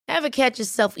Ever catch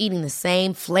yourself eating the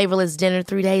same flavorless dinner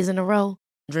 3 days in a row?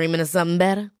 Dreaming of something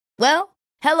better? Well,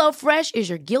 HelloFresh is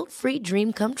your guilt-free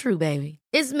dream come true, baby.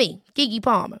 It's me, Keke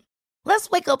Palmer. Let's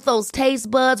wake up those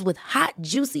taste buds with hot,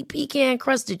 juicy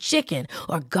pecan-crusted chicken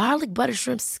or garlic butter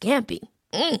shrimp scampi.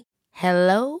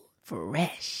 Hello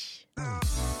Fresh.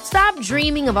 Stop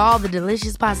dreaming of all the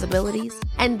delicious possibilities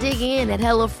and dig in at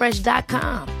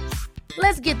HelloFresh.com.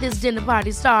 Let's get this dinner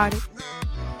party started.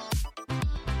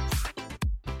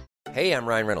 Hey, I'm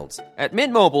Ryan Reynolds. At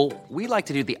Mint Mobile, we like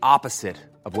to do the opposite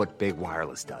of what Big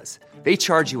Wireless does. They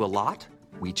charge you a lot,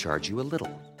 we charge you a little.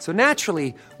 So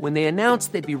naturally, when they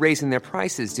announced they'd be raising their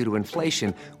prices due to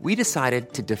inflation, we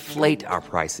decided to deflate our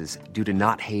prices due to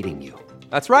not hating you.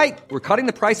 That's right. We're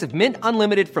cutting the price of Mint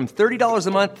Unlimited from $30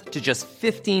 a month to just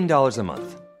 $15 a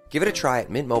month. Give it a try at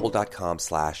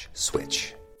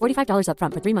mintmobile.com/switch. $45 up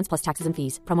front for 3 months plus taxes and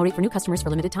fees. Promo rate for new customers for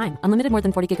limited time. Unlimited more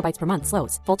than 40 gigabytes per month.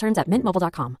 Slows full terms at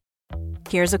mintmobile.com.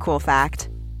 Here's a cool fact.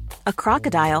 A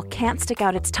crocodile can't stick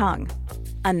out its tongue.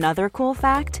 Another cool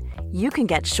fact, you can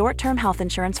get short-term health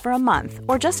insurance for a month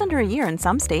or just under a year in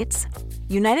some states.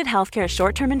 United Healthcare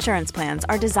short-term insurance plans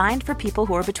are designed for people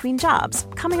who are between jobs,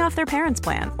 coming off their parents'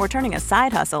 plan, or turning a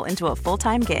side hustle into a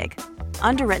full-time gig.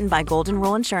 Underwritten by Golden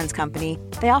Rule Insurance Company,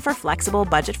 they offer flexible,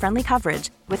 budget-friendly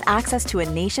coverage with access to a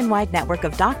nationwide network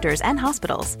of doctors and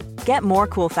hospitals. Get more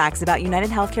cool facts about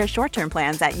United Healthcare short-term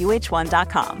plans at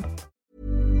uh1.com.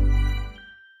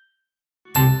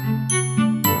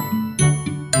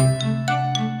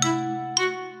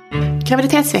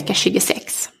 Graviditetsvecka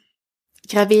 26.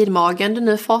 Gravidmagen du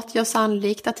nu fått gör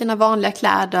sannolikt att dina vanliga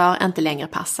kläder inte längre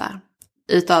passar.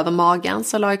 Utöver magen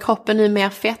så lagar kroppen nu mer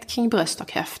fett kring bröst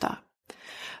och höfter.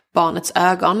 Barnets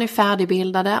ögon är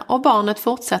färdigbildade och barnet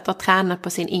fortsätter träna på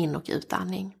sin in- och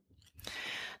utandning.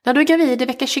 När du är gravid i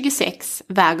vecka 26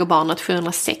 väger barnet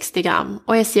 760 gram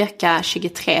och är cirka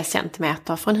 23 cm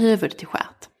från huvud till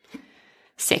stjärt.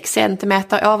 6 cm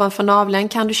ovanför naveln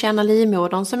kan du känna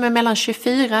livmodern som är mellan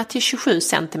 24 till 27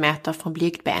 cm från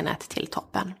blygdbenet till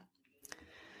toppen.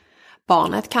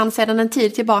 Barnet kan sedan en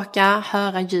tid tillbaka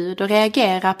höra ljud och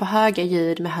reagera på höga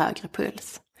ljud med högre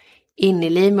puls. In i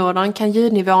livmodern kan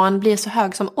ljudnivån bli så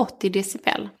hög som 80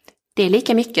 decibel. Det är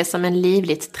lika mycket som en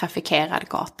livligt trafikerad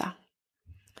gata.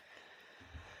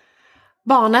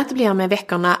 Barnet blir med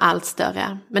veckorna allt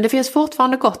större, men det finns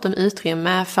fortfarande gott om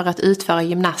utrymme för att utföra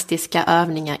gymnastiska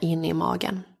övningar inne i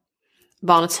magen.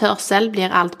 Barnets hörsel blir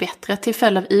allt bättre till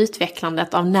följd av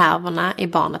utvecklandet av nerverna i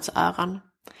barnets öron.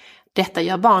 Detta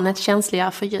gör barnet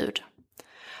känsligare för ljud.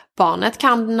 Barnet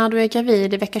kan när du är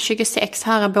gravid i vecka 26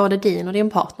 höra både din och din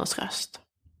partners röst.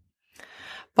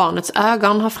 Barnets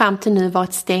ögon har fram till nu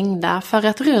varit stängda för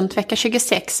att runt vecka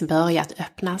 26 börjat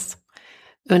öppnas.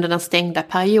 Under den stängda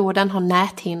perioden har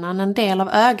näthinnan, en del av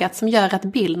ögat som gör att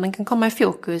bilden kan komma i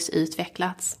fokus,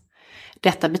 utvecklats.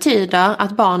 Detta betyder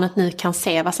att barnet nu kan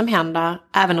se vad som händer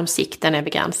även om sikten är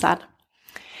begränsad.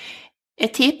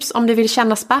 Ett tips om du vill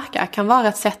känna sparkar kan vara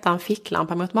att sätta en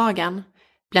ficklampa mot magen.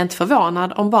 Bli inte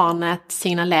förvånad om barnet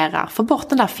signalerar få bort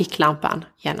den där ficklampan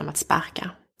genom att sparka.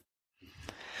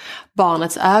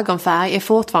 Barnets ögonfärg är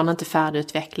fortfarande inte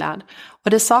färdigutvecklad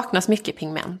och det saknas mycket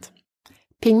pigment.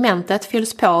 Pigmentet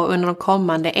fylls på under de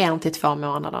kommande 1-2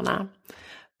 månaderna.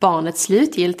 Barnets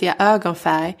slutgiltiga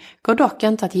ögonfärg går dock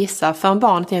inte att gissa förrän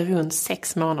barnet är runt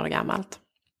 6 månader gammalt.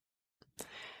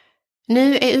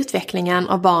 Nu är utvecklingen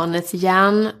av barnets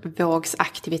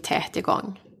hjärnvågsaktivitet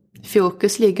igång.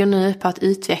 Fokus ligger nu på att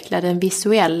utveckla den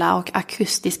visuella och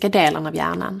akustiska delen av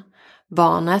hjärnan.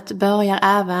 Barnet börjar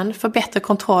även få bättre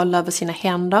kontroll över sina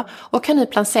händer och kan nu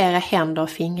placera händer och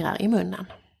fingrar i munnen.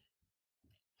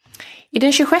 I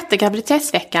den 26:e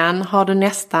graviditetsveckan har du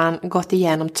nästan gått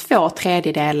igenom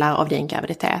 2/3 av din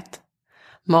graviditet.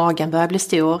 Magen börjar bli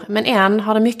stor, men än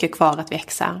har det mycket kvar att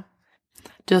växa.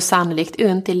 Du har sannolikt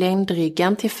ont i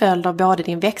ländryggen till följd av både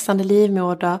din växande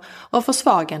livmoder och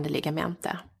försvagande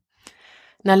ligamente.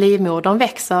 När livmodern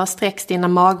växer sträcks dina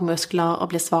magmuskler och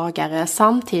blir svagare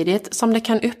samtidigt som det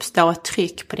kan uppstå ett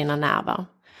tryck på dina nerver.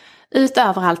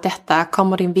 Utöver allt detta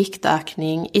kommer din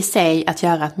viktökning i sig att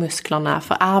göra att musklerna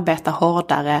får arbeta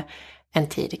hårdare än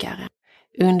tidigare.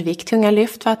 Undvik tunga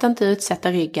lyft för att inte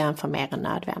utsätta ryggen för mer än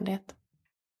nödvändigt.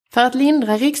 För att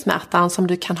lindra ryggsmärtan som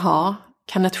du kan ha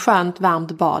kan ett skönt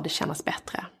varmt bad kännas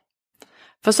bättre.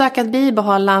 Försök att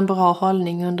bibehålla en bra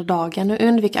hållning under dagen och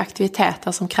undvik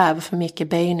aktiviteter som kräver för mycket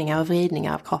böjningar och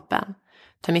vridningar av kroppen.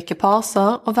 Ta mycket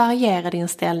pauser och variera din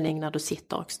ställning när du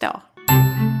sitter och står.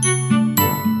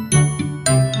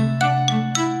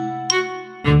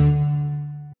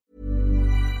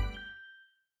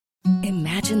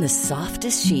 Imagine Imagine the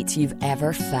softest sheets you've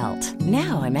ever felt.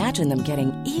 Now imagine them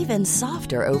getting even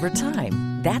softer over time.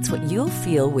 That's what you'll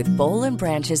feel with Boll &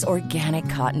 Branch's organic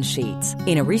cotton sheets.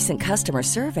 In a recent customer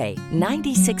survey,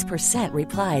 96%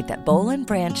 replied that Boll &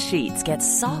 Branch sheets get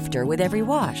softer with every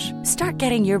wash. Start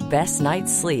getting your best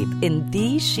night's sleep in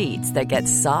these sheets that get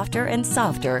softer and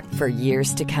softer for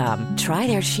years to come. Try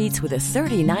their sheets with a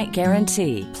 30-night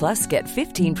guarantee. Plus, get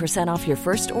 15% off your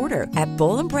first order at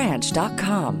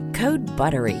bollandbranch.com. Code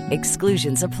BUTTERY.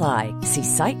 Exclusions apply. See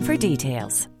site for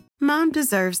details. Mom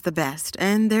deserves the best,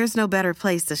 and there's no better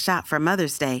place to shop for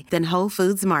Mother's Day than Whole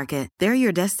Foods Market. They're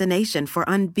your destination for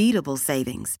unbeatable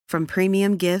savings, from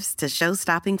premium gifts to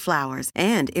show-stopping flowers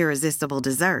and irresistible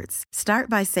desserts. Start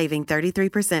by saving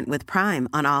 33% with Prime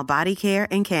on all body care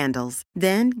and candles.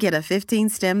 Then get a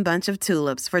 15-stem bunch of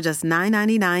tulips for just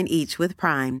 $9.99 each with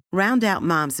Prime. Round out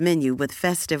Mom's menu with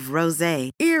festive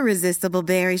rosé, irresistible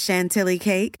berry chantilly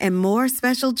cake, and more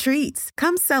special treats.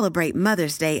 Come celebrate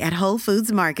Mother's Day at Whole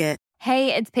Foods Market.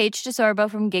 Hey, it's Paige DeSorbo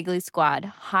from Giggly Squad.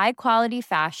 High quality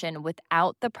fashion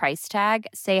without the price tag.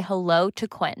 Say hello to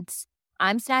Quince.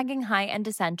 I'm snagging high-end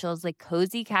essentials like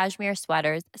cozy cashmere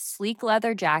sweaters, sleek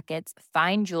leather jackets,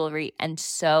 fine jewelry, and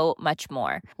so much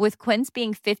more. With Quince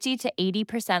being 50 to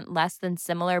 80% less than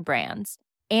similar brands.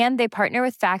 And they partner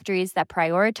with factories that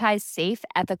prioritize safe,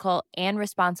 ethical, and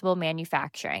responsible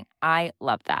manufacturing. I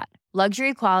love that.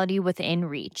 Luxury quality within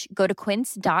reach. Go to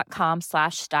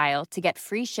quince.com/style to get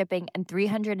free shipping and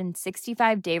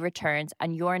 365-day returns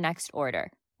on your next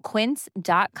order.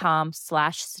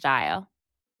 Quince.com/style.